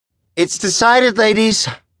It's decided, ladies.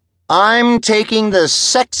 I'm taking the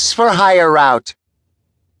sex for hire route.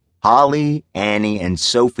 Holly, Annie, and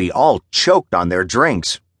Sophie all choked on their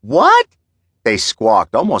drinks. What? They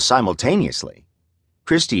squawked almost simultaneously.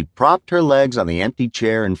 Christy propped her legs on the empty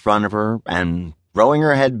chair in front of her and, throwing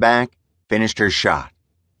her head back, finished her shot.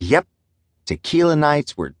 Yep, tequila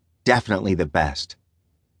nights were definitely the best.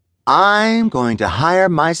 I'm going to hire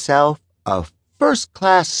myself a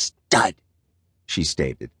first-class stud, she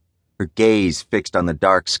stated, her gaze fixed on the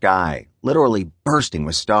dark sky, literally bursting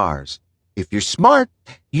with stars. If you're smart,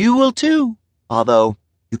 you will too. Although,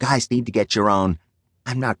 you guys need to get your own.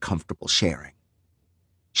 I'm not comfortable sharing.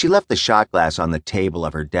 She left the shot glass on the table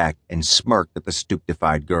of her deck and smirked at the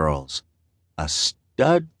stupefied girls. A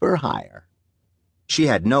stud for hire. She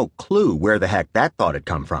had no clue where the heck that thought had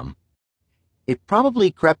come from. It probably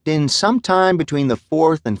crept in sometime between the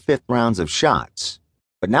 4th and 5th rounds of shots.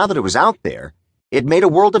 But now that it was out there, it made a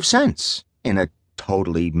world of sense, in a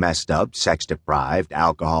totally messed up, sex-deprived,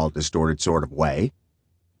 alcohol-distorted sort of way.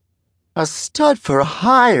 A stud for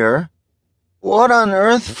hire? What on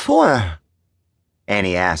earth for?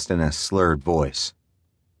 Annie asked in a slurred voice.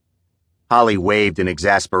 Holly waved in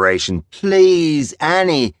exasperation. Please,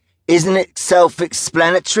 Annie, isn't it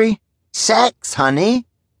self-explanatory? Sex, honey.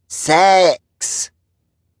 Sex.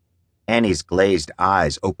 Annie's glazed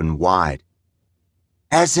eyes opened wide.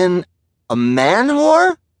 As in a man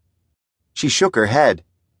whore? She shook her head.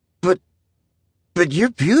 But you're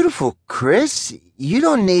beautiful, Chris. You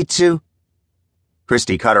don't need to.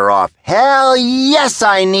 Christy cut her off. Hell yes,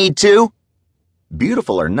 I need to.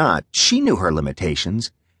 Beautiful or not, she knew her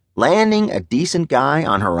limitations. Landing a decent guy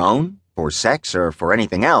on her own, for sex or for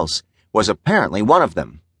anything else, was apparently one of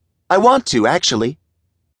them. I want to, actually.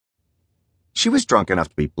 She was drunk enough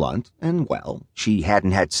to be blunt, and, well, she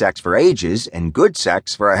hadn't had sex for ages and good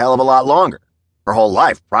sex for a hell of a lot longer. Her whole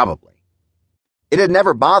life, probably. It had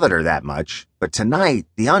never bothered her that much, but tonight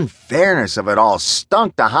the unfairness of it all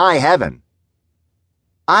stunk to high heaven.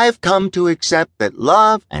 I've come to accept that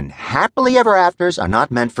love and happily ever afters are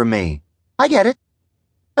not meant for me. I get it.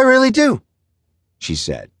 I really do, she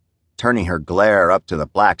said, turning her glare up to the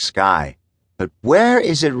black sky. But where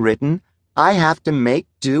is it written I have to make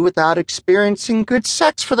do without experiencing good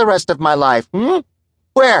sex for the rest of my life,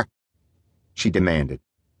 Where? She demanded,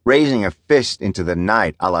 raising a fist into the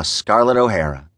night a la Scarlett O'Hara.